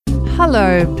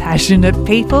Hello, passionate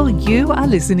people. You are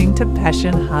listening to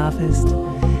Passion Harvest.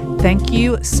 Thank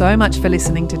you so much for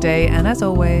listening today. And as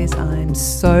always, I'm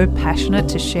so passionate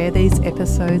to share these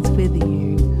episodes with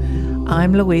you.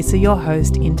 I'm Louisa, your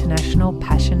host, International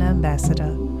Passion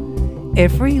Ambassador.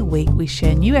 Every week we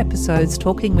share new episodes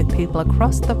talking with people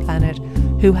across the planet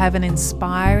who have an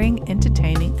inspiring,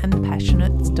 entertaining and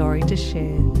passionate story to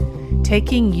share,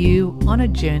 taking you on a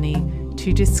journey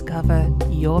to discover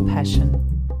your passion.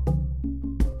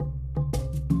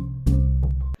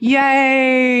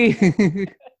 Yay!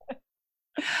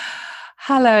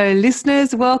 Hello,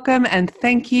 listeners. Welcome and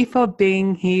thank you for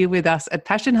being here with us at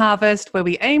Passion Harvest, where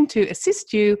we aim to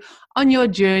assist you on your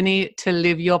journey to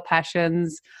live your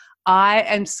passions. I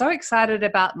am so excited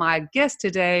about my guest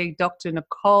today, Dr.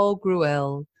 Nicole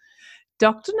Gruelle.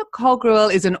 Dr. Nicole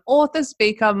Gruelle is an author,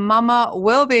 speaker, mama,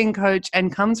 wellbeing coach,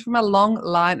 and comes from a long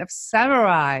line of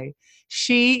samurai.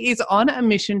 She is on a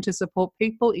mission to support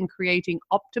people in creating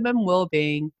optimum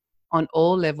well-being on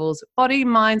all levels, body,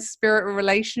 mind, spirit,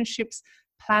 relationships,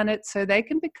 planet, so they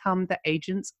can become the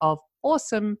agents of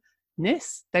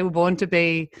awesomeness they were born to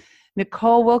be.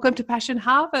 Nicole, welcome to Passion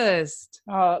Harvest.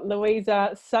 Oh,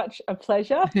 Louisa, such a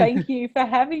pleasure. Thank you for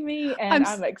having me, and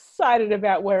I'm excited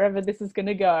about wherever this is going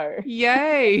to go.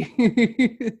 Yay!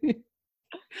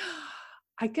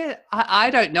 I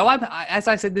don't know. As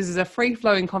I said, this is a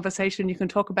free-flowing conversation. You can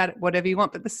talk about it whatever you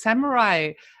want, but the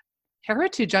samurai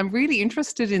heritage, I'm really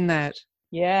interested in that.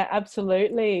 Yeah,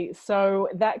 absolutely. So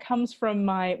that comes from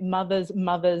my mother's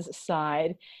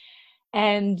side.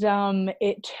 And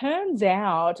it turns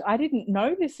out, I didn't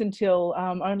know this until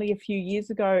only a few years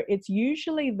ago, it's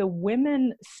usually the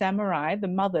women samurai, the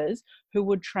mothers, who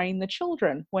would train the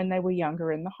children when they were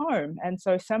younger in the home. And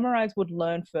so samurais would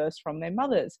learn first from their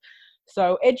mothers.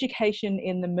 So education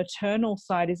in the maternal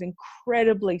side is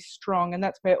incredibly strong, and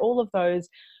that's where all of those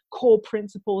core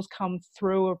principles come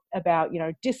through about,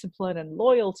 discipline and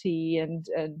loyalty and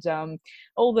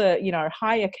all the,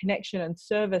 higher connection and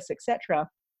service, etc.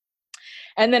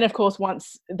 And then, of course,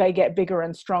 once they get bigger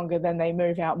and stronger, then they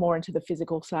move out more into the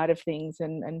physical side of things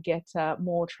and get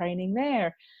more training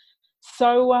there.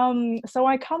 So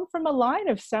I come from a line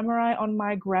of samurai on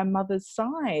my grandmother's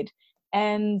side,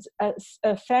 and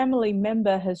a family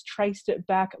member has traced it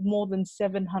back more than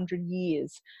 700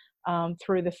 years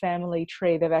through the family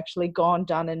tree. They've actually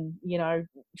done and,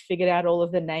 figured out all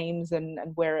of the names and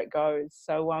where it goes.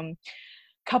 So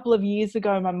couple of years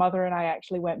ago, my mother and I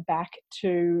actually went back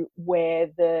to where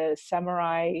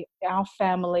our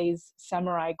family's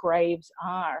samurai graves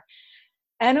are.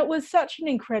 And it was such an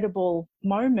incredible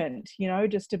moment,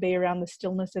 just to be around the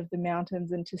stillness of the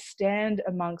mountains and to stand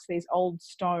amongst these old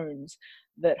stones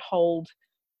that hold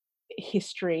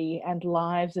history and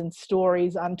lives and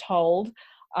stories untold.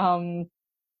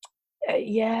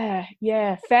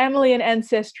 Yeah. Family and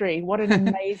ancestry. What an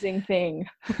amazing thing.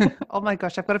 Oh my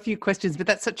gosh, I've got a few questions, but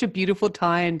that's such a beautiful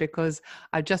tie-in because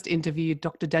I just interviewed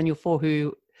Dr. Daniel Four,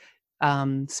 who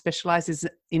specializes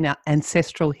in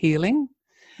ancestral healing.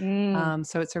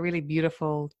 So it's a really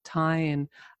beautiful tie-in.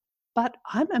 But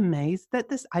I'm amazed that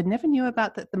I never knew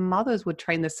about that the mothers would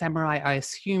train the samurai. I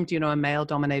assumed, a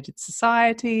male-dominated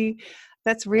society.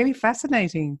 That's really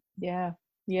fascinating.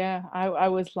 Yeah, I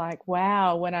was like,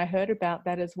 wow, when I heard about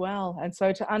that as well. And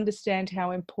so to understand how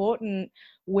important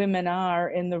women are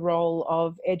in the role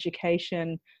of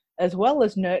education, as well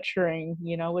as nurturing,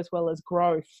 as well as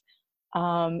growth,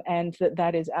 and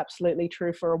that is absolutely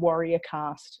true for a warrior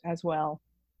caste as well.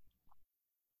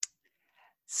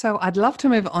 So I'd love to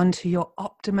move on to your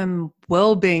optimum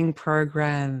wellbeing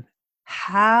program.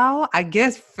 How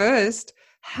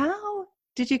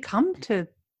did you come to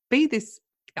be this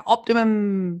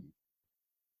optimum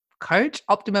coach,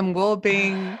 optimum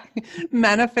wellbeing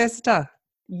manifester?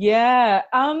 Yeah.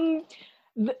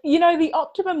 The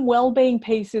optimum well-being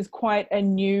piece is quite a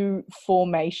new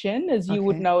formation. As you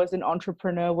would know, as an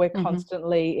entrepreneur, we're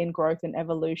constantly in growth and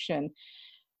evolution.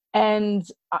 And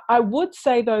I would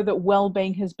say, though, that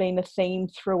well-being has been a theme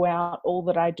throughout all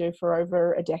that I do for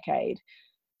over a decade.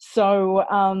 So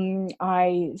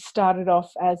I started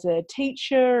off as a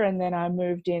teacher, and then I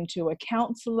moved into a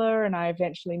counselor, and I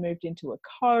eventually moved into a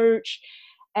coach.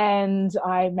 And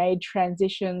I made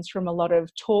transitions from a lot of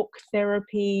talk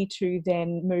therapy to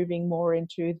then moving more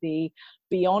into the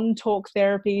beyond talk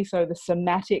therapy. So the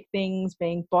somatic things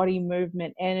being body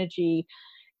movement, energy,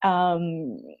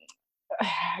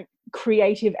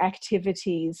 creative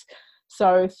activities.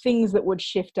 So things that would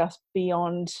shift us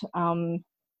beyond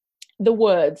the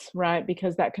words, right?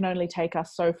 Because that can only take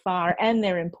us so far, and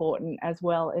they're important as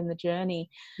well in the journey.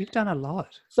 You've done a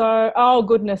lot. So, oh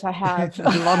goodness, I have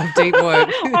a lot of deep work.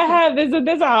 I have.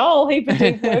 There's a whole heap of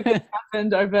deep work that's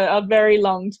happened over a very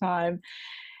long time.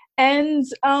 And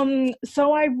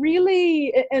so I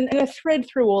really, and a thread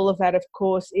through all of that, of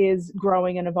course, is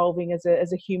growing and evolving as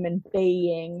a human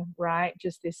being, right?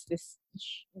 Just this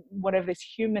whatever this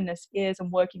humanness is,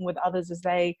 and working with others as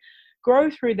they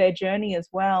grow through their journey as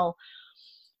well.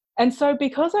 And so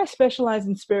because I specialize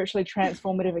in spiritually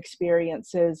transformative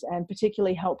experiences, and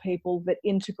particularly help people that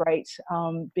integrate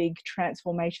big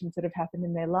transformations that have happened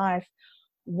in their life,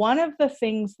 one of the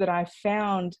things that I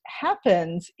found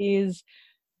happens is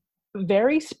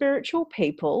very spiritual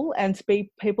people and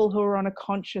people who are on a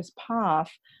conscious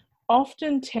path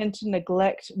often tend to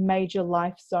neglect major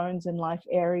life zones and life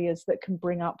areas that can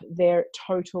bring up their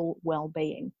total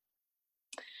well-being.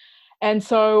 And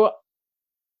so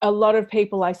a lot of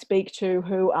people I speak to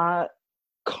who are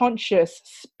conscious,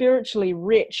 spiritually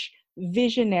rich,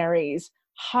 visionaries,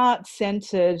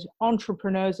 heart-centered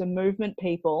entrepreneurs and movement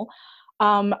people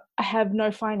have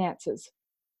no finances.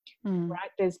 Right?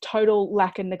 There's total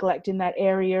lack and neglect in that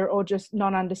area, or just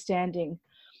non-understanding.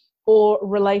 Or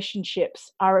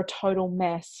relationships are a total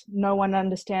mess. No one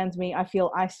understands me. I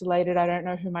feel isolated. I don't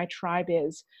know who my tribe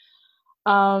is.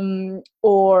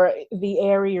 Or the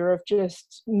area of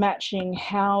just matching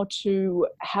how to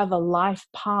have a life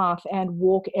path and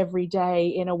walk every day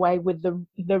in a way with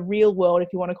the real world, if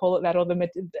you want to call it that, or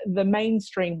the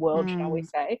mainstream world, shall we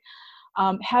say.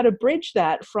 How to bridge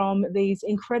that from these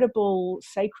incredible,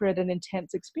 sacred and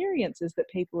intense experiences that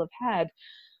people have had.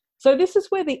 So this is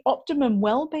where the optimum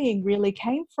well-being really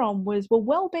came from, was, well,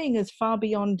 well-being is far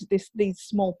beyond these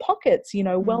small pockets,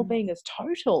 well-being is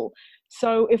total.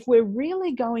 So if we're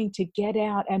really going to get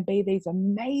out and be these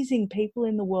amazing people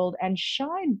in the world and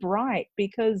shine bright,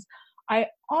 because I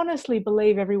honestly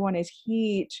believe everyone is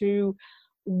here to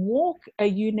walk a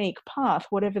unique path,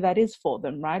 whatever that is for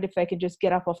them, right? If they can just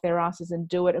get up off their asses and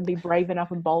do it and be brave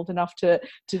enough and bold enough to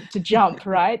jump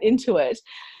right into it.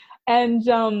 And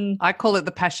I call it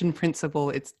the passion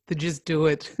principle. It's the just do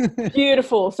it.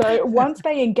 Beautiful. So once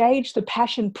they engage the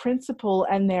passion principle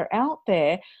and they're out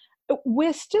there,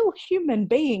 we're still human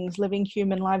beings living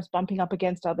human lives, bumping up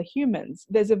against other humans.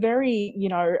 There's a very,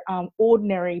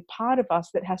 ordinary part of us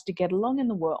that has to get along in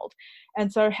the world.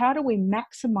 And so how do we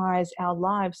maximize our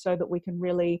lives so that we can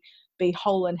really be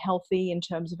whole and healthy in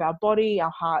terms of our body,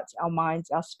 our hearts, our minds,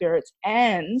 our spirits,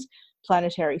 and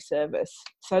planetary service?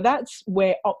 So that's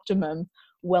where optimum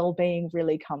well-being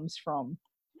really comes from.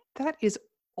 That is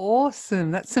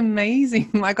awesome. That's amazing.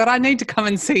 My God, I need to come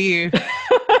and see you.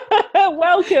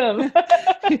 Welcome.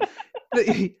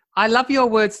 I love your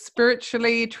words,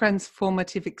 spiritually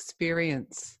transformative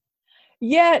experience.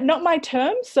 Yeah, not my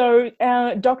term. So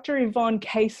Dr. Yvonne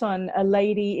Cason, a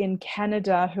lady in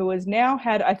Canada who has now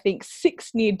had, I think,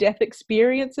 6 near-death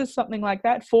experiences, something like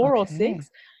that, 4 or 6.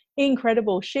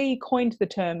 Incredible. She coined the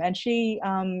term, and she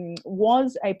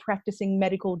was a practicing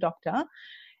medical doctor,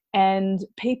 and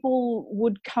people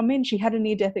would come in. She had a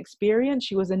near-death experience.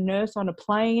 She was a nurse on a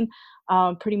plane,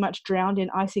 pretty much drowned in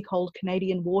icy cold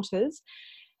Canadian waters,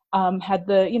 had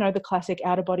the classic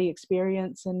out-of-body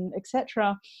experience, and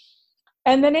etc.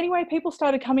 And then anyway, people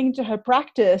started coming into her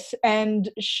practice, and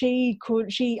she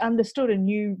understood and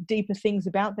knew deeper things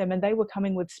about them, and they were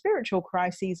coming with spiritual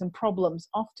crises and problems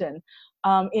often,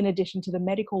 in addition to the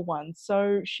medical ones.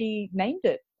 So she named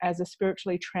it as a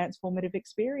spiritually transformative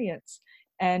experience.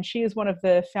 And she is one of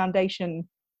the foundation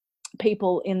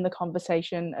people in the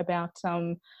conversation about,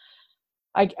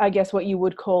 I guess, what you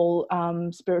would call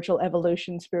spiritual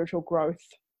evolution, spiritual growth.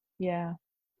 Yeah.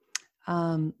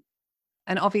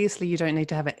 And obviously you don't need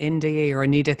to have an NDE or a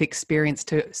near-death experience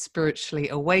to spiritually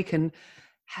awaken.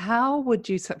 How would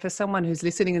you, for someone who's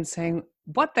listening and saying,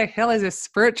 what the hell is a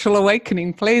spiritual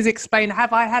awakening? Please explain.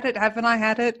 Have I had it? Haven't I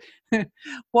had it?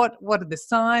 What are the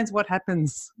signs? What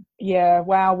happens? Yeah,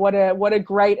 wow, what a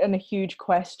great and a huge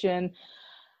question.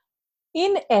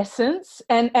 In essence,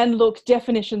 and look,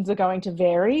 definitions are going to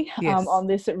vary. Yes. On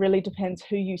this. It really depends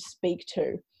who you speak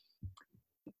to.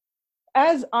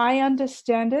 As I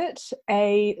understand it,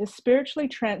 a spiritually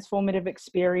transformative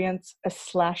experience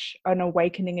 / an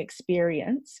awakening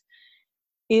experience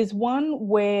is one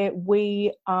where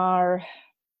we are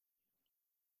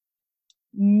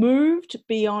moved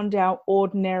beyond our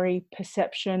ordinary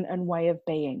perception and way of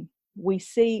being. We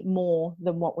see more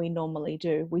than what we normally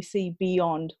do. We see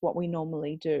beyond what we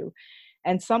normally do.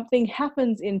 And something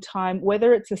happens in time,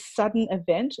 whether it's a sudden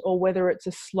event or whether it's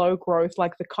a slow growth,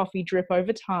 like the coffee drip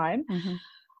over time.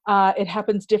 Mm-hmm. It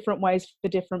happens different ways for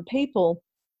different people.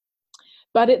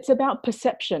 But it's about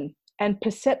perception, and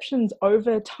perceptions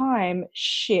over time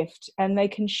shift, and they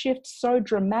can shift so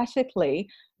dramatically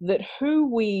that who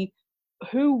we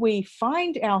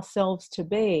find ourselves to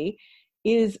be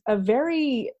is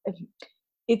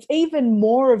it's even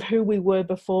more of who we were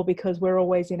before, because we're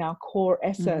always in our core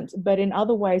essence. But in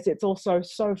other ways, it's also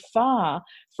so far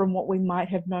from what we might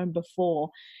have known before.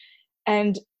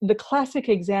 And the classic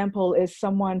example is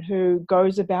someone who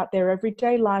goes about their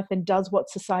everyday life and does what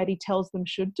society tells them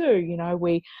should do. You know,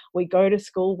 we go to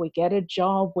school, we get a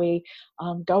job, we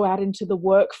go out into the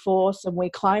workforce, and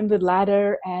we climb the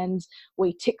ladder, and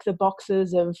we tick the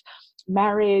boxes of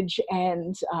marriage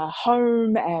and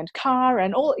home and car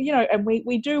and all, you know, and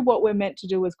we do what we're meant to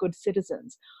do as good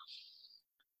citizens.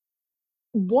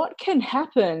 What can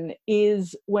happen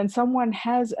is when someone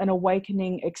has an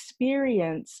awakening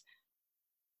experience,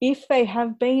 if they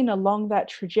have been along that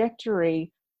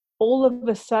trajectory, all of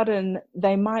a sudden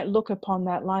they might look upon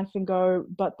that life and go,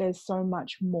 but there's so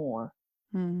much more.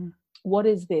 What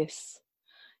is this?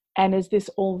 And is this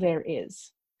all there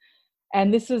is?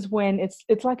 And this is when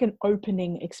it's like an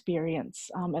opening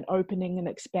experience, an opening and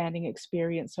expanding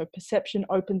experience. So perception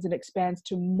opens and expands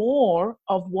to more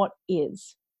of what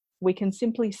is. We can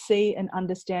simply see and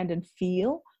understand and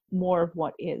feel more of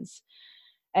what is.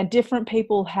 And different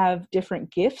people have different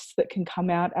gifts that can come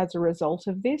out as a result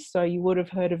of this. So you would have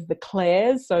heard of the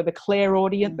clairs, so the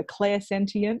clairaudient, the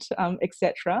clairsentient,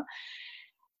 etc.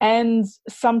 And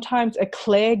sometimes a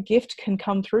clair gift can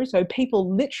come through. So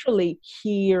people literally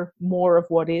hear more of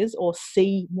what is, or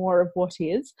see more of what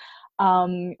is,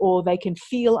 or they can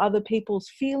feel other people's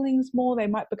feelings more. They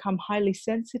might become highly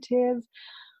sensitive.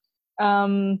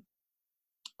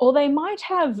 Or they might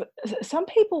have, some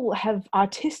people have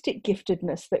artistic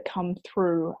giftedness that come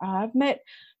through. I've met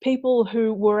people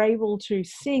who were able to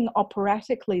sing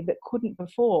operatically that couldn't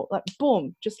before, like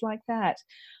boom, just like that.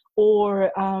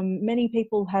 Or many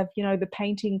people have, you know, the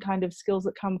painting kind of skills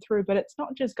that come through, but it's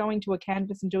not just going to a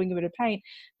canvas and doing a bit of paint.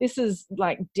 This is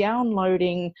like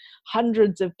downloading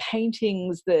hundreds of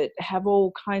paintings that have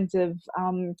all kinds of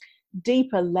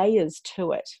deeper layers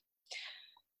to it.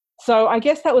 So I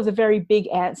guess that was a very big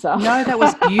answer. No, that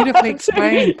was beautifully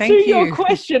explained. Thank you. To your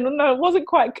question. No, it wasn't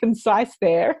quite concise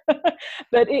there.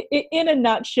 But in a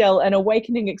nutshell, an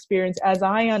awakening experience, as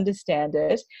I understand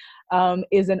it,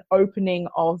 is an opening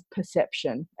of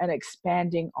perception, an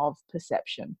expanding of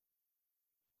perception.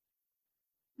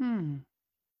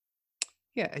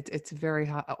 Yeah, it's very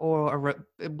hard, or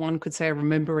one could say a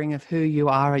remembering of who you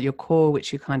are at your core,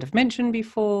 which you kind of mentioned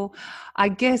before. I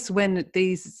guess when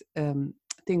these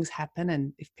things happen,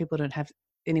 and if people don't have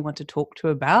anyone to talk to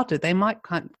about it, they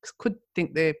could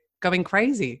think they're going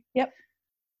crazy.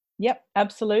 Yep,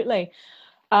 absolutely.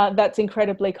 That's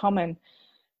incredibly common.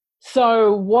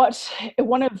 So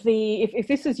if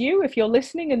this is you, if you're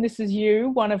listening and this is you,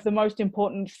 one of the most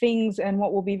important things, and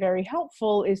what will be very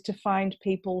helpful, is to find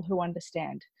people who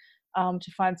understand,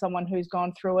 to find someone who's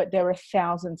gone through it. There are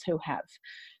thousands who have.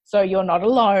 So you're not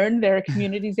alone. There are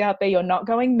communities out there. You're not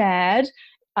going mad.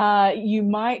 You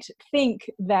might think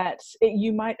that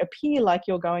you might appear like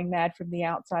you're going mad from the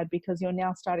outside, because you're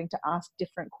now starting to ask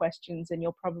different questions, and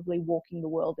you're probably walking the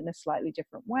world in a slightly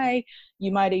different way.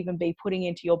 You might even be putting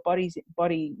into your body,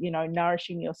 you know,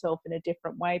 nourishing yourself in a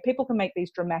different way. People can make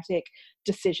these dramatic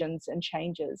decisions and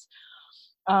changes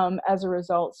as a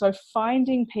result. So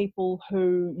finding people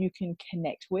who you can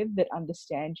connect with that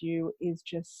understand you is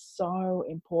just so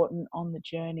important on the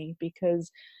journey, because,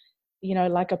 you know,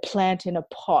 like a plant in a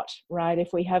pot, right? If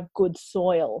we have good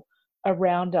soil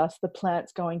around us, the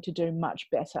plant's going to do much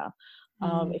better.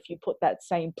 If you put that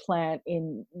same plant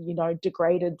in, you know,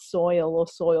 degraded soil, or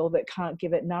soil that can't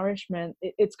give it nourishment,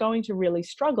 it's going to really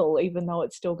struggle, even though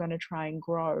it's still going to try and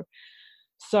grow.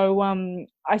 So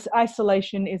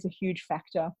isolation is a huge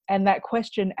factor. And that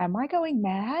question, am I going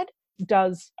mad,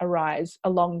 does arise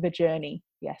along the journey.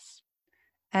 Yes.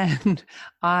 And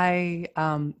I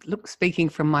speaking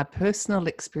from my personal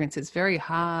experience, it's very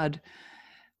hard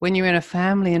when you're in a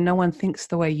family and no one thinks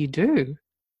the way you do.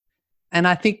 And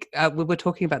I think we were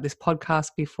talking about this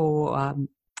podcast before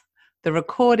the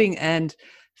recording, and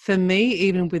for me,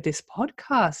 even with this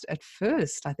podcast at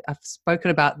first, I've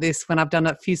spoken about this when I've done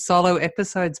a few solo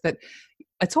episodes, but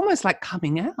it's almost like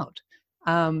coming out.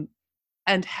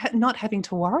 And not having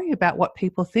to worry about what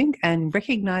people think, and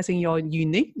recognizing your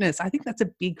uniqueness. I think that's a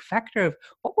big factor of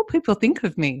what will people think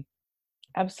of me.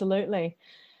 Absolutely.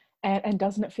 And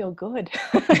doesn't it feel good?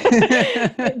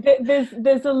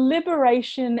 there's a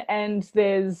liberation, and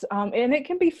there's and it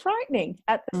can be frightening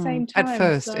at the same time. At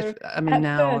first, so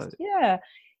now. First, yeah.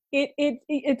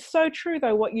 It's so true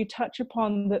though what you touch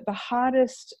upon, that the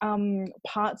hardest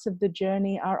parts of the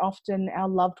journey are often our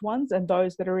loved ones and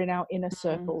those that are in our inner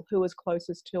circle, who is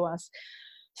closest to us.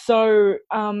 So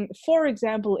for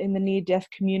example, in the near-death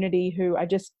community,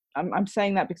 I'm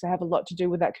saying that because I have a lot to do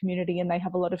with that community, and they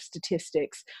have a lot of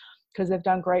statistics because they've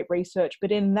done great research.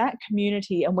 But in that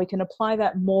community, and we can apply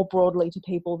that more broadly to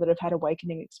people that have had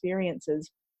awakening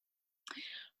experiences,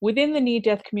 within the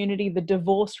near-death community, the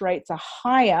divorce rates are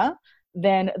higher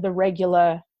than the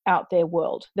regular out there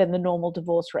world, than the normal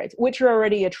divorce rates, which are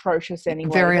already atrocious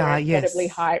anyway. Very high, incredibly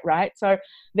yes. high, right? So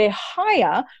they're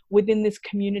higher within this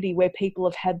community where people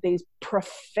have had these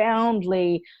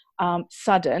profoundly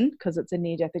sudden, because it's a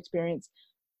near-death experience,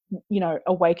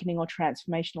 awakening or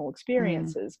transformational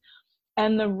experiences.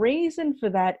 And the reason for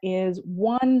that is,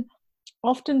 one,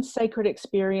 often sacred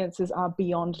experiences are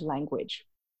beyond language.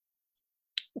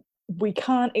 We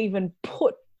can't even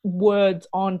put words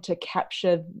on to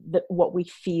capture what we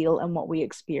feel and what we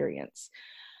experience.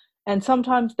 And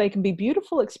sometimes they can be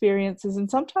beautiful experiences and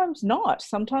sometimes not.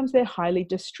 Sometimes they're highly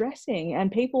distressing.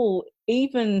 And people,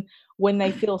 even when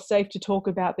they feel safe to talk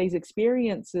about these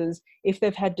experiences, if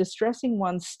they've had distressing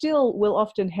ones, still will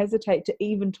often hesitate to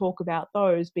even talk about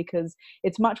those, because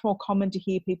it's much more common to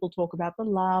hear people talk about the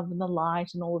love and the light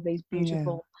and all of these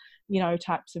beautiful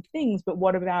types of things. But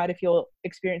what about if your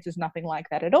experience is nothing like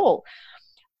that at all?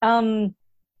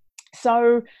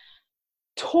 So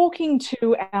talking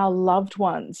to our loved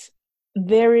ones,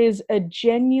 there is a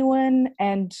genuine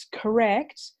and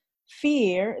correct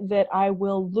fear that I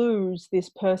will lose this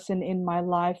person in my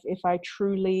life if I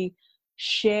truly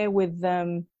share with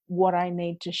them what I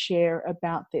need to share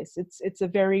about this. It's a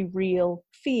very real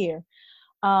fear.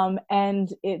 And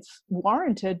it's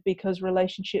warranted, because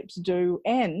relationships do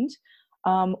end,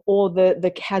 or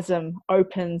the chasm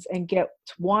opens and gets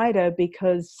wider,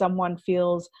 because someone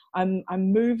feels I'm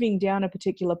moving down a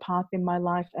particular path in my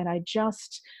life, and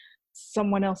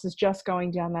someone else is just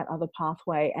going down that other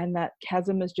pathway, and that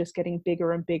chasm is just getting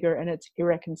bigger and bigger, and it's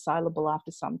irreconcilable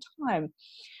after some time.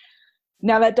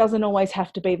 Now, that doesn't always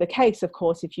have to be the case, of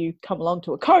course. If you come along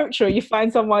to a coach or you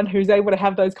find someone who's able to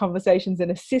have those conversations and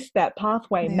assist that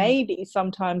pathway, maybe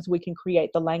sometimes we can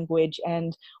create the language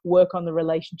and work on the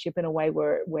relationship in a way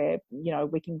where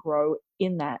we can grow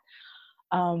in that.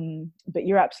 But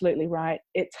you're absolutely right.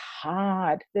 It's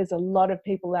hard. There's a lot of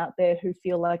people out there who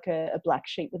feel like a black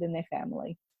sheep within their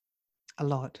family. A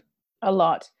lot.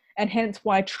 And hence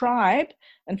why tribe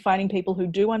and finding people who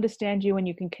do understand you and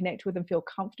you can connect with and feel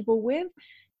comfortable with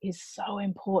is so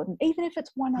important. Even if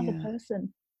it's one other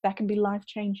person, that can be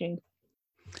life-changing.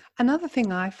 Another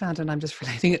thing I found, and I'm just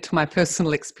relating it to my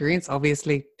personal experience,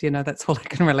 obviously, that's all I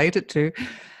can relate it to.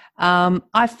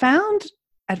 I found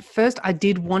at first I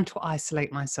did want to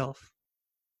isolate myself.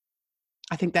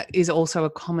 I think that is also a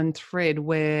common thread,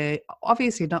 where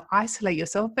obviously not isolate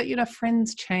yourself, but,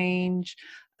 friends change,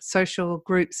 social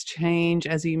groups change.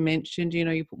 As you mentioned,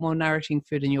 you put more nourishing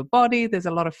food in your body. There's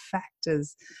a lot of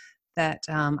factors that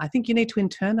I think you need to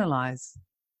internalize.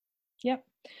 Yep.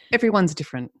 Everyone's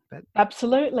different. But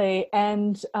absolutely.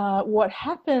 And what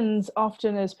happens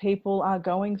often as people are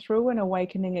going through an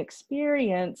awakening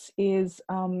experience is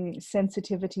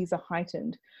sensitivities are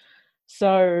heightened.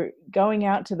 So going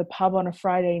out to the pub on a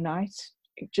Friday night,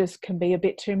 it just can be a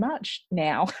bit too much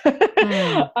now.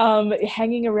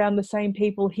 Hanging around the same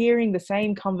people, hearing the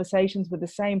same conversations with the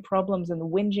same problems, and the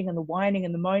whinging and the whining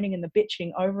and the moaning and the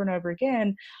bitching over and over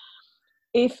again.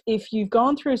 If you've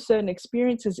gone through certain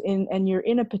experiences and you're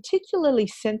in a particularly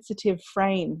sensitive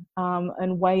frame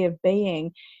and way of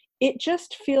being, it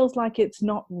just feels like it's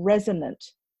not resonant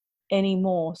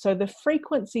anymore. So the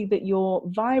frequency that you're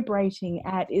vibrating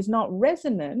at is not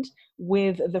resonant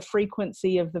with the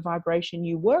frequency of the vibration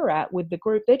you were at with the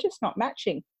group. They're just not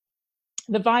matching.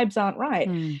 The vibes aren't right.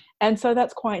 And so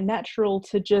that's quite natural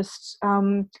to just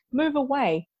move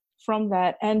away from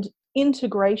that. And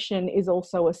integration is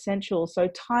also essential. So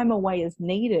time away is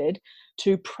needed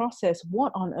to process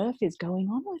what on earth is going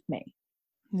on with me.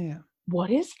 Yeah.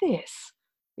 What is this?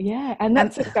 Yeah. And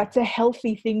that's a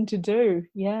healthy thing to do.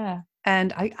 Yeah.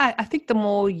 And I think the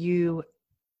more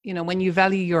when you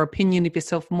value your opinion of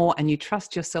yourself more and you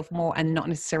trust yourself more and not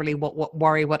necessarily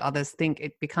worry what others think,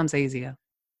 it becomes easier.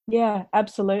 Yeah,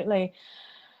 absolutely.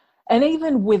 And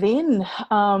even within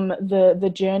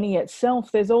the journey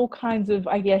itself, there's all kinds of,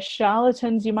 I guess,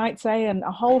 charlatans, you might say, and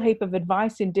a whole heap of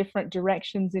advice in different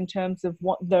directions in terms of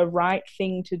what the right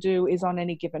thing to do is on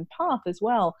any given path as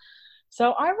well.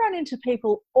 So I run into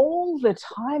people all the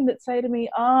time that say to me,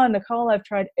 Nicole, I've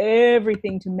tried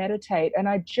everything to meditate and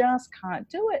I just can't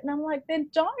do it. And I'm like, then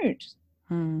don't.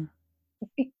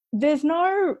 there's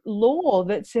no law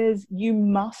that says you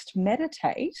must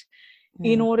meditate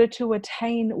in Yeah. order to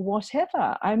attain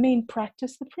whatever. I mean,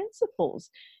 practice the principles.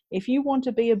 If you want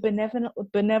to be a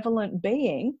benevolent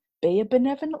being, be a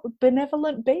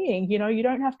benevolent being. You know, you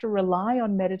don't have to rely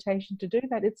on meditation to do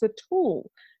that. It's a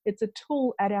tool. It's a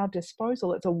tool at our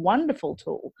disposal. It's a wonderful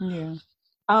tool. Yeah.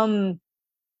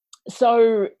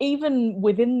 So even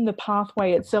within the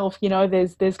pathway itself, you know,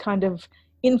 there's kind of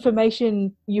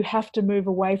information you have to move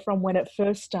away from when it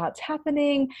first starts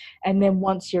happening, and then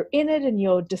once you're in it and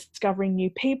you're discovering new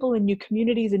people and new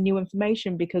communities and new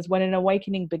information, because when an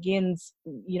awakening begins,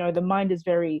 you know, the mind is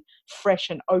very fresh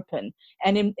and open,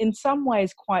 and in some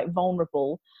ways quite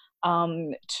vulnerable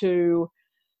to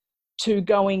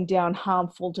going down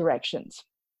harmful directions.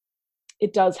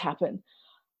 It does happen.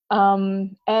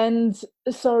 And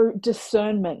so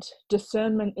discernment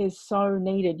is so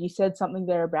needed. You said something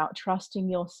there about trusting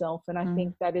yourself, and I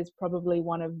think that is probably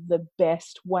one of the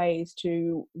best ways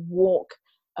to walk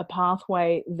a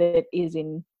pathway that is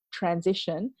in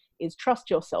transition, is trust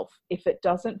yourself. If it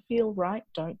doesn't feel right,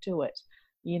 don't do it.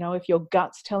 You know, if your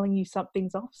gut's telling you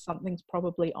something's off, something's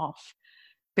probably off.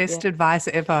 Best advice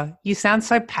ever. You sound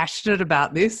so passionate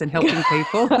about this and helping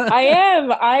people. I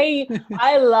am.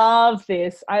 I love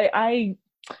this. I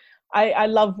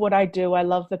love what I do. I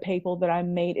love the people that I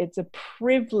meet. It's a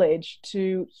privilege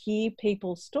to hear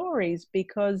people's stories,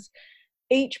 because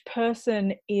each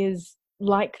person is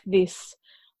like this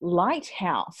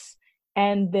lighthouse,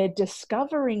 and they're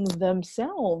discovering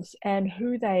themselves and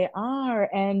who they are.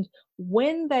 And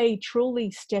when they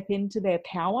truly step into their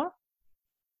power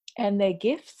and their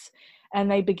gifts,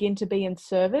 and they begin to be in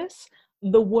service,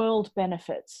 the world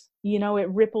benefits. You know, it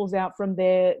ripples out from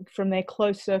their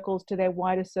close circles to their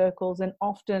wider circles, and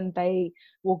often they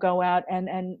will go out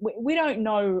and we don't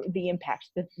know the impact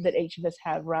that each of us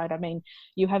have, right? I mean,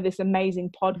 you have this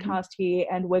amazing podcast here,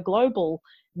 and we're global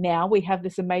now. We have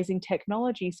this amazing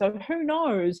technology, so who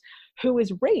knows who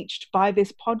is reached by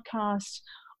this podcast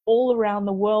all around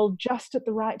the world just at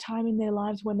the right time in their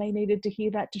lives, when they needed to hear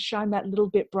that, to shine that little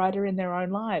bit brighter in their own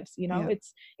lives. You know,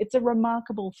 it's a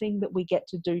remarkable thing that we get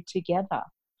to do together.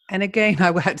 And again,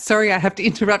 I have to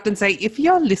interrupt and say, if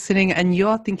you're listening and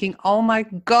you're thinking, oh my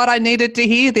God, I needed to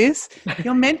hear this,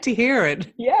 you're meant to hear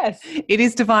it. Yes. It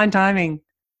is divine timing.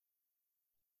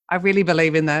 I really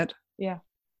believe in that. Yeah.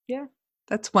 Yeah.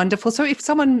 That's wonderful. So if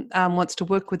someone wants to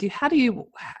work with you, how do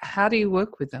you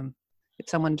work with them? If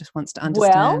someone just wants to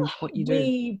understand what you do.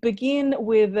 We begin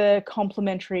with a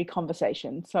complimentary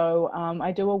conversation. So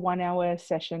I do a 1-hour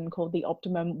session called the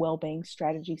Optimum Wellbeing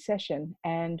Strategy Session,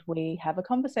 and we have a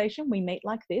conversation. We meet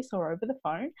like this or over the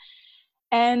phone,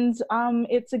 and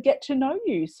it's a get to know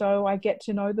you. So I get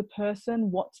to know the person,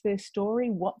 what's their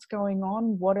story, what's going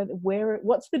on,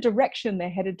 what's the direction they're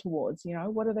headed towards, you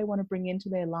know, what do they want to bring into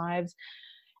their lives.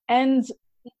 And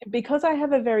because I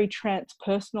have a very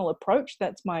transpersonal approach,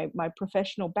 that's my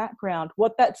professional background,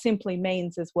 what that simply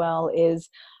means as well is,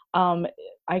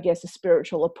 I guess, a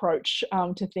spiritual approach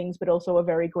to things, but also a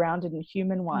very grounded and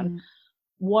human one.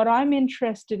 What I'm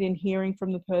interested in hearing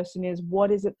from the person is,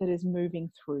 what is it that is moving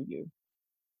through you?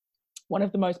 One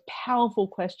of the most powerful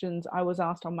questions I was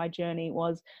asked on my journey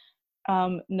was,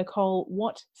 Nicole,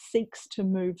 what seeks to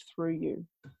move through you?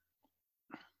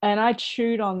 And I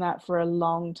chewed on that for a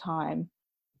long time.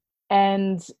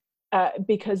 And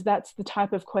because that's the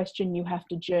type of question you have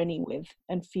to journey with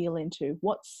and feel into.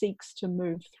 What seeks to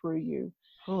move through you?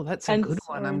 Oh, that's a good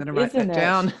one. I'm going to write that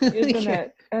down. Isn't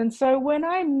it? And so when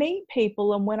I meet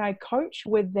people and when I coach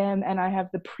with them, and I have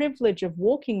the privilege of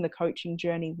walking the coaching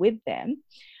journey with them,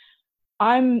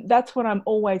 that's what I'm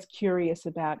always curious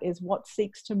about, is what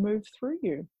seeks to move through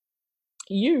you.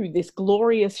 You, this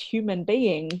glorious human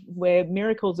being, where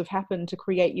miracles have happened to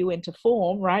create you into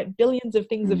form, right? Billions of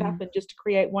things have happened just to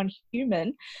create one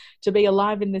human to be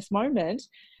alive in this moment.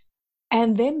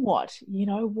 And then what? You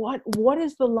know, what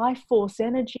is the life force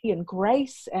energy and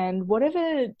grace and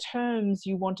whatever terms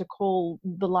you want to call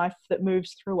the life that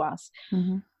moves through us?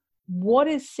 What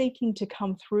is seeking to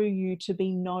come through you to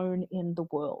be known in the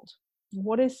world?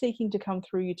 What is seeking to come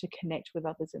through you to connect with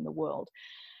others in the world?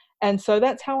 And so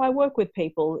that's how I work with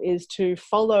people, is to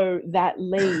follow that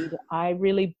lead. I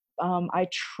really, I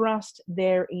trust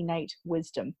their innate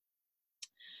wisdom.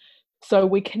 So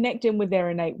we connect in with their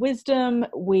innate wisdom.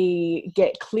 We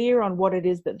get clear on what it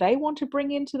is that they want to bring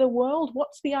into the world.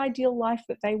 What's the ideal life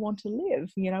that they want to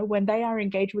live? You know, when they are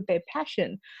engaged with their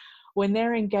passion, when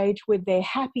they're engaged with their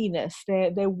happiness,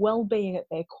 their well-being at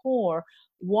their core,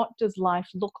 what does life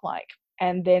look like?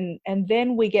 and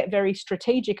then we get very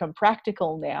strategic and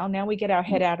practical. Now we get our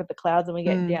head out of the clouds and we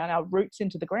get down our roots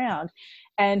into the ground,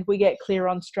 and we get clear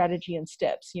on strategy and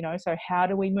steps, so how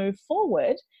do we move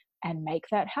forward and make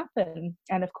that happen?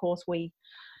 And of course we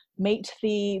meet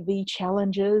the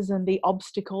challenges and the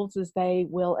obstacles as they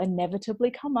will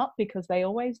inevitably come up, because they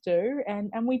always do,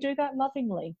 and we do that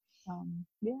lovingly.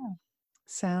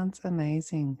 Sounds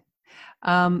amazing.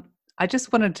 I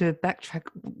just wanted to backtrack.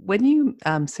 When you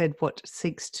said what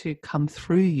seeks to come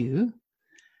through you,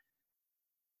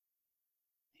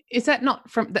 is that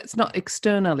that's not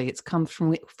externally, it's come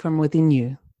from within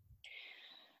you?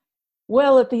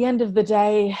 Well, at the end of the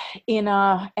day,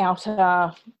 inner,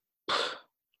 outer,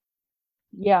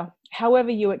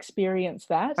 however you experience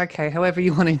that. Okay, however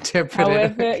you want to interpret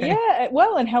it. Okay. Yeah,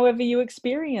 well, and however you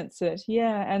experience it.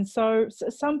 Yeah, and so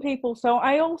some people, so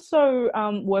I also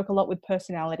work a lot with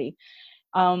personality.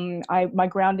 My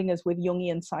grounding is with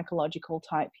Jungian psychological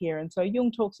type here. And so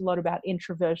Jung talks a lot about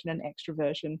introversion and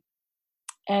extroversion.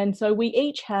 And so we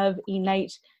each have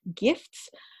innate gifts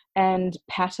and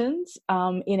patterns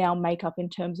in our makeup in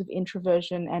terms of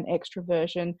introversion and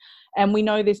extroversion. And we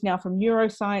know this now from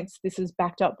neuroscience. This is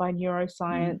backed up by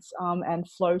neuroscience and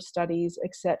flow studies,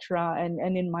 etc.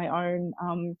 And in my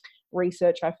own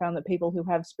research, I found that people who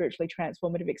have spiritually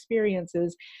transformative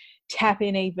experiences tap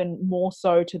in even more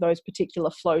so to those particular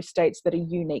flow states that are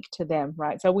unique to them,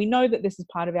 right? So we know that this is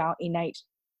part of our innate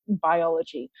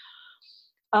biology.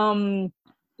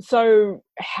 So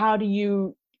how do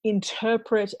you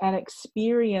interpret and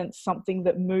experience something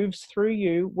that moves through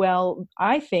you? Well,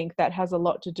 I think that has a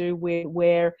lot to do with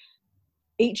where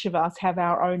each of us have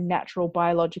our own natural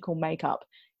biological makeup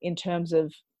in terms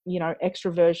of,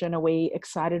 extroversion. Are we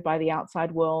excited by the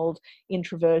outside world?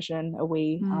 Introversion, are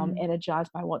we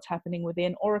energized by what's happening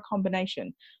within, or a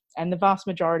combination? And the vast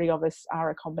majority of us are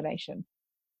a combination.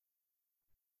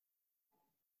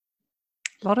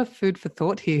 A lot of food for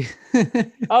thought here.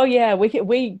 Oh yeah, we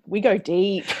go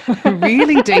deep.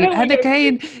 Really deep. And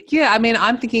again, I mean,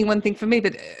 I'm thinking one thing for me,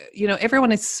 but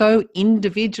everyone is so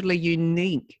individually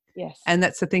unique. Yes. And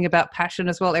that's the thing about passion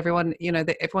as well. Everyone,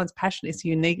 everyone's passion is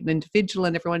unique and individual,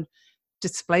 and everyone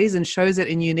displays and shows it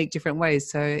in unique different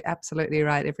ways. So absolutely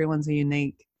right. Everyone's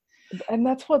unique. And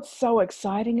that's what's so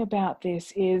exciting about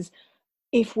this is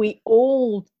if we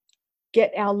all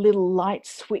get our little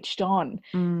lights switched on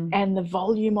and the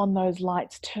volume on those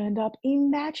lights turned up,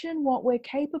 imagine what we're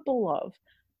capable of,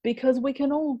 because we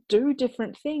can all do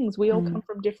different things. We all come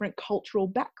from different cultural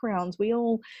backgrounds. We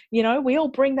all, we all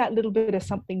bring that little bit of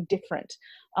something different.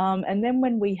 And then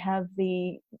when we have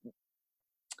the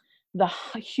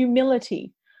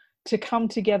humility to come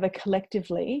together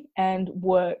collectively and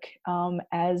work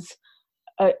as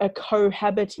a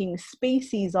cohabiting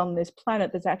species on this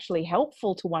planet that's actually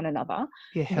helpful to one another,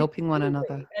 helping one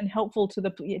another, and helpful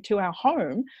to our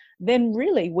home, then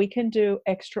really we can do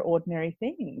extraordinary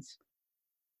things.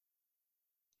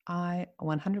 I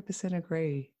 100%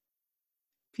 agree.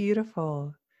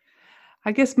 Beautiful.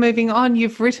 I guess moving on,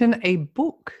 you've written a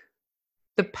book,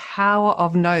 The Power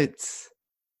of Notes.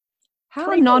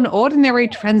 How non-ordinary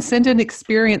transcendent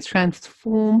experience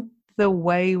transform the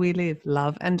way we live,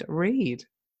 love, and read.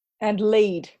 And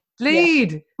lead.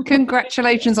 Yes.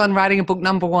 Congratulations on writing a book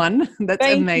number 1. That's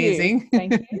amazing.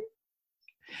 Thank you.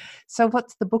 So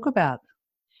what's the book about?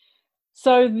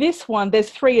 So this one, there's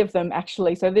 3 of them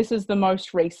actually. So this is the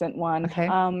most recent one.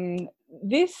 Okay.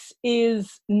 This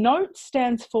is NOTE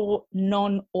stands for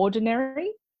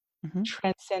non-ordinary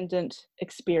transcendent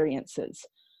experiences.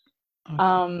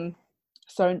 Okay.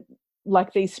 So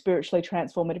like these spiritually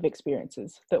transformative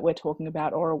experiences that we're talking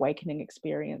about, or awakening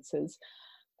experiences.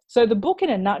 So the book in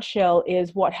a nutshell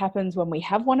is what happens when we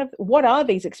have what are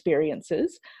these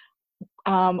experiences,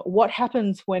 what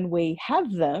happens when we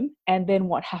have them, and then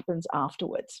what happens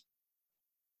afterwards.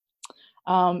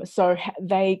 So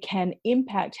they can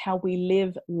impact how we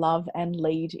live, love, and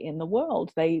lead in the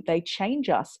world. They change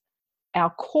us,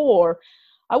 our core.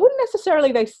 I wouldn't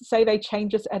necessarily say they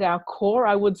change us at our core.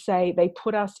 I would say they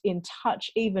put us in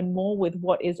touch even more with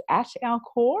what is at our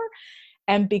core.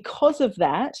 And because of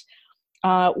that,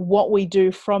 what we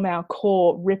do from our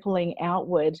core rippling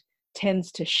outward tends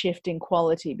to shift in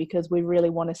quality, because we really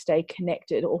want to stay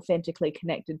connected, authentically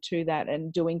connected to that,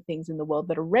 and doing things in the world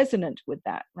that are resonant with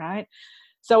that, right?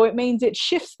 So it means it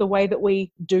shifts the way that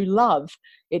we do love.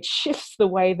 It shifts the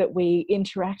way that we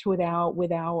interact with our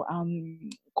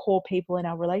core people in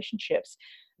our relationships.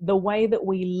 The way that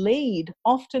we lead,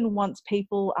 often once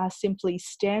people are simply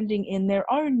standing in their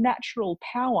own natural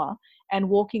power and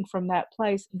walking from that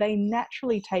place, they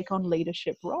naturally take on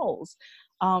leadership roles.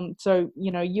 So,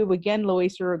 you again,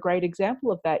 Louisa, are a great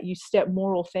example of that. You step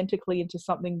more authentically into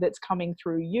something that's coming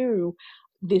through you,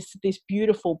 this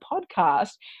beautiful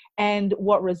podcast, and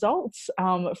what results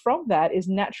from that is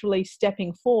naturally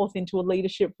stepping forth into a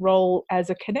leadership role as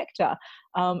a connector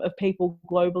of people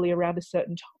globally around a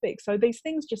certain topic. So these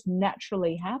things just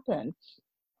naturally happen.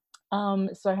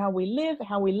 So how we live,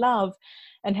 how we love,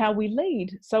 and how we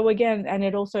lead. So again, and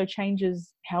it also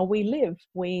changes how we live.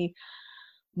 We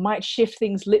might shift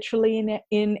things literally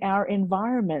in our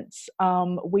environments.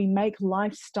 We make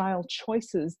lifestyle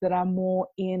choices that are more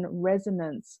in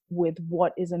resonance with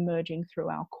what is emerging through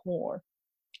our core.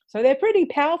 So they're pretty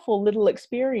powerful little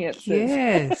experiences.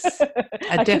 Yes,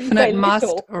 a definite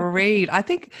must read. I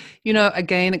think,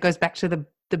 again, it goes back to the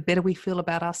better we feel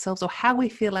about ourselves, or how we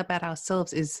feel about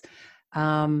ourselves is,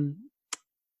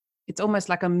 it's almost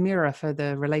like a mirror for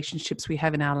the relationships we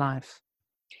have in our life.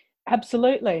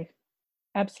 Absolutely.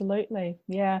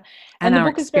 Yeah. And our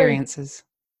experiences.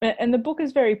 And the book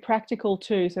is very practical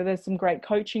too. So there's some great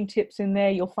coaching tips in there.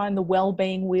 You'll find the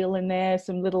well-being wheel in there.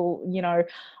 Some little,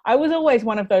 I was always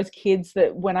one of those kids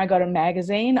that when I got a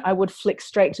magazine, I would flick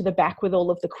straight to the back with all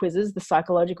of the quizzes, the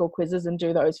psychological quizzes, and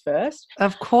do those first.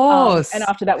 Of course. And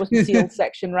after that was the sealed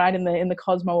section, right, in the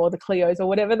Cosmo or the Clios or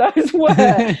whatever those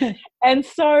were. And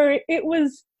so it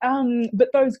was, but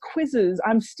those quizzes,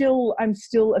 I'm still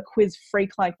a quiz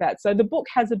freak like that. So the book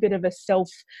has a bit of a self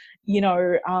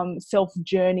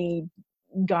journey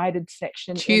guided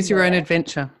section. Choose your own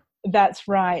adventure. That's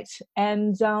right.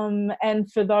 And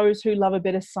for those who love a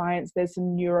bit of science, there's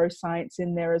some neuroscience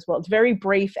in there as well. It's very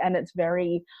brief, and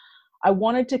I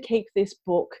wanted to keep this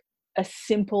book a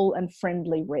simple and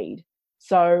friendly read.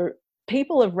 So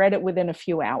people have read it within a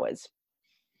few hours.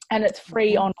 And it's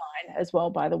free online as well,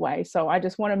 by the way. So I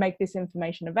just want to make this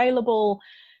information available,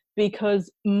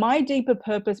 because my deeper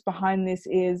purpose behind this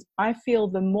is I feel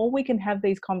the more we can have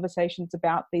these conversations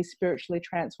about these spiritually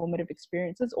transformative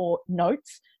experiences, or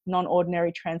notes,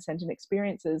 non-ordinary transcendent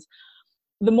experiences,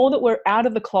 the more that we're out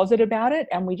of the closet about it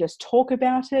and we just talk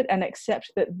about it and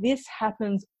accept that this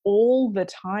happens all the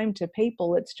time to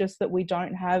people. It's just that we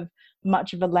don't have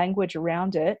much of a language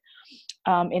around it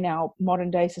in our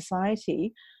modern day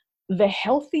society. The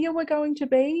healthier we're going to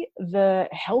be, the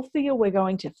healthier we're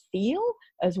going to feel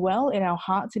as well in our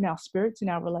hearts, in our spirits, in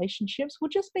our relationships. We'll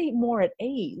just be more at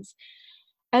ease.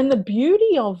 And the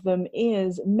beauty of them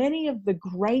is many of the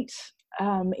great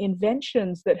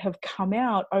inventions that have come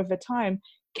out over time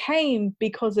came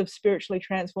because of spiritually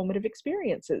transformative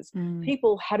experiences.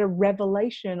 People had a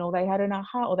revelation, or they had an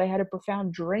aha, or they had a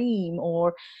profound dream,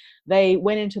 or they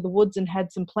went into the woods and had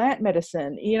some plant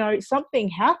medicine. Something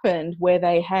happened where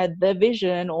they had the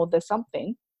vision or the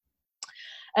something,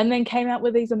 and then came out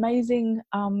with these amazing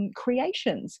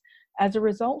creations as a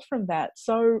result from that.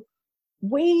 So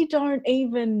we don't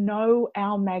even know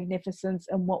our magnificence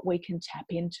and what we can tap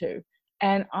into.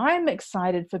 And I'm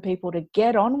excited for people to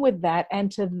get on with that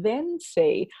and to then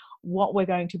see what we're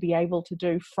going to be able to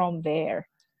do from there.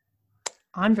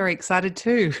 I'm very excited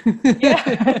too.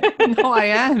 Yeah. No, I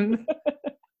am.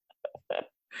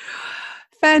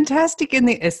 Fantastic. In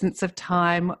the essence of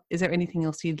time, is there anything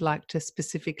else you'd like to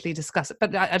specifically discuss?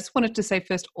 But I just wanted to say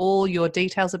first, all your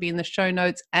details will be in the show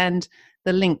notes and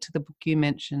the link to the book you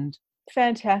mentioned.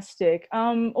 Fantastic.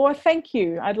 Or thank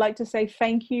you. I'd like to say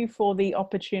thank you for the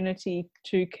opportunity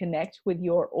to connect with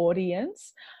your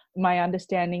audience. My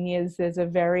understanding is there's a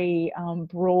very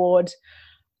broad,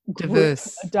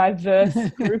 diverse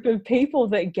group of people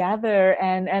that gather,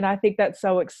 and I think that's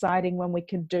so exciting when we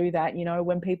can do that.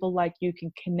 When people like you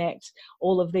can connect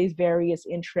all of these various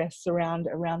interests around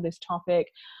this topic.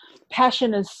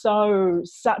 Passion is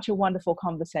such a wonderful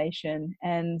conversation,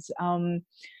 and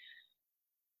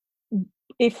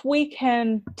if we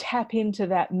can tap into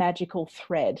that magical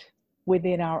thread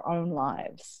within our own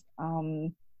lives,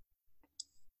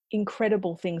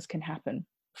 incredible things can happen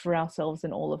for ourselves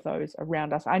and all of those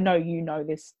around us. I know you know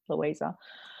this, Louisa.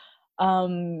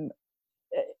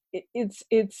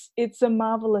 It's a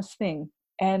marvelous thing,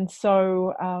 and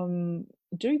so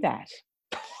do that.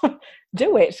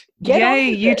 Do it. Yay!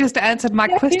 You just answered my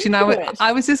question.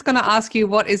 I was just going to ask you,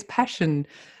 what is passion?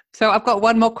 So I've got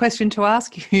one more question to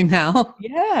ask you now.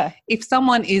 Yeah. If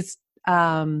someone is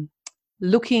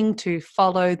looking to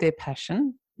follow their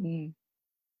passion,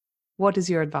 what is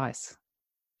your advice?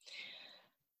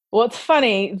 Well, it's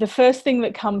funny. The first thing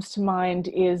that comes to mind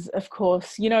is, of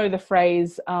course, the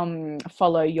phrase,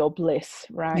 follow your bliss,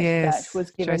 right? Yes, that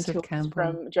was given to us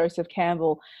from Joseph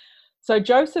Campbell. So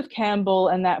Joseph Campbell,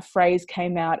 and that phrase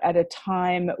came out at a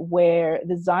time where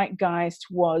the zeitgeist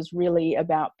was really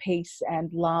about peace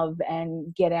and love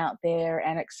and get out there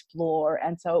and explore.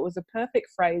 And so it was a perfect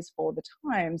phrase for the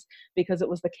times because it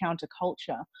was the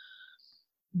counterculture.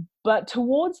 But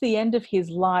towards the end of his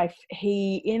life,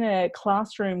 he, in a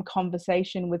classroom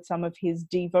conversation with some of his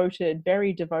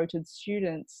very devoted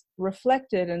students,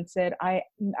 reflected and said, I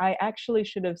actually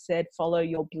should have said, follow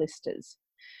your blisters.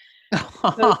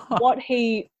 So what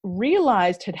he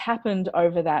realized had happened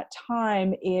over that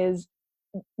time is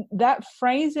that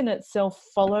phrase in itself,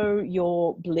 follow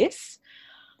your bliss.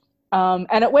 And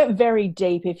it went very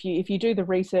deep. If you do the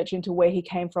research into where he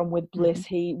came from with bliss,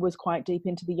 he was quite deep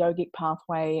into the yogic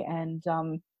pathway, and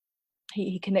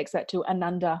he connects that to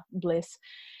Ananda bliss.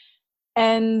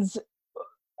 And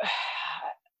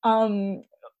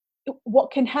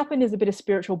what can happen is a bit of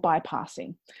spiritual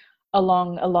bypassing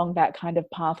along that kind of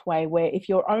pathway, where if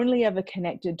you're only ever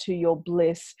connected to your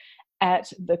bliss at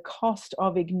the cost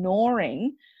of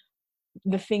ignoring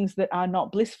the things that are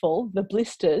not blissful, the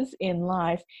blisters in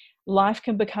life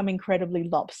can become incredibly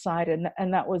lopsided.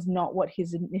 And that was not what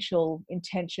his initial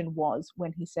intention was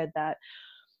when he said that.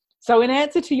 So in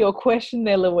answer to your question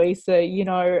there, Louisa,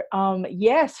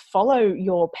 yes, follow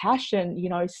your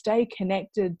passion, stay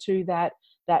connected to that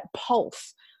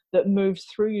pulse that moves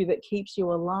through you, that keeps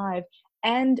you alive.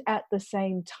 And at the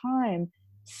same time,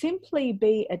 simply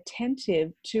be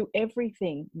attentive to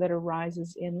everything that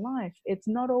arises in life. It's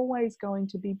not always going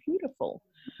to be beautiful,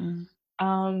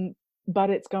 but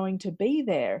it's going to be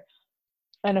there.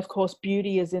 And of course,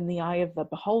 beauty is in the eye of the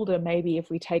beholder. Maybe if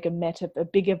we take a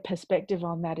bigger perspective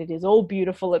on that, it is all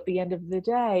beautiful at the end of the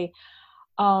day,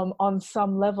 on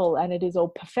some level, and it is all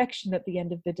perfection at the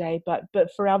end of the day. But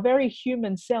for our very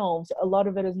human selves, a lot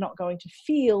of it is not going to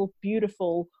feel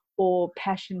beautiful or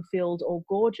passion-filled or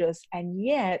gorgeous. And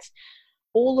yet,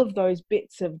 all of those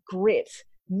bits of grit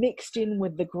mixed in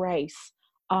with the grace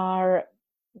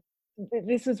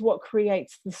this is what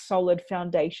creates the solid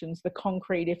foundations, the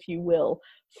concrete, if you will,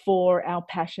 for our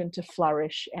passion to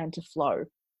flourish and to flow.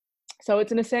 So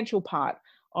it's an essential part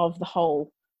of the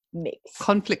whole mix.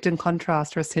 Conflict and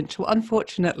contrast are essential,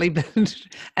 unfortunately,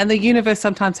 and the universe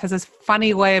sometimes has this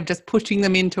funny way of just pushing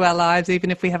them into our lives,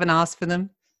 even if we haven't asked for them.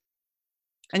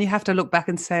 And you have to look back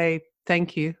and say,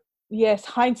 thank you. Yes,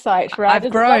 hindsight, right? I've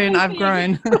grown.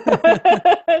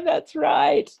 That's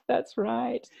right.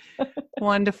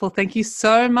 Wonderful. Thank you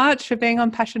so much for being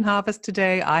on Passion Harvest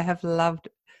today. I have loved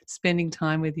spending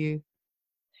time with you.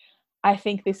 I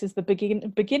think this is the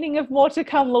beginning of more to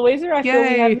come, Louisa. I feel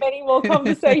we have many more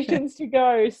conversations to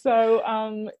go.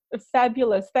 So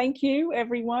fabulous. Thank you,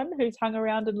 everyone who's hung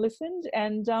around and listened.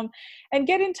 And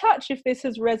get in touch if this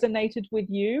has resonated with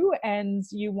you and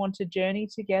you want to journey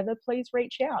together. Please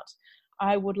reach out.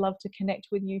 I would love to connect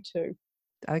with you too.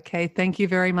 Okay. Thank you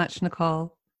very much,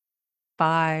 Nicole.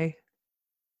 Bye.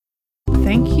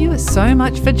 Thank you so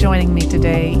much for joining me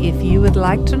today. If you would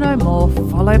like to know more,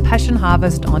 follow Passion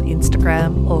Harvest on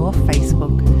Instagram or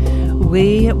Facebook.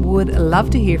 We would love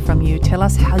to hear from you. Tell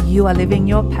us how you are living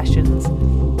your passions.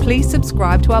 Please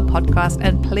subscribe to our podcast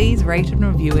and please rate and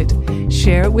review it.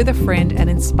 Share it with a friend and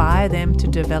inspire them to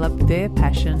develop their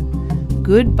passion.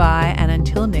 Goodbye, and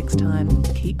until next time,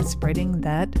 keep spreading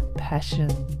that passion.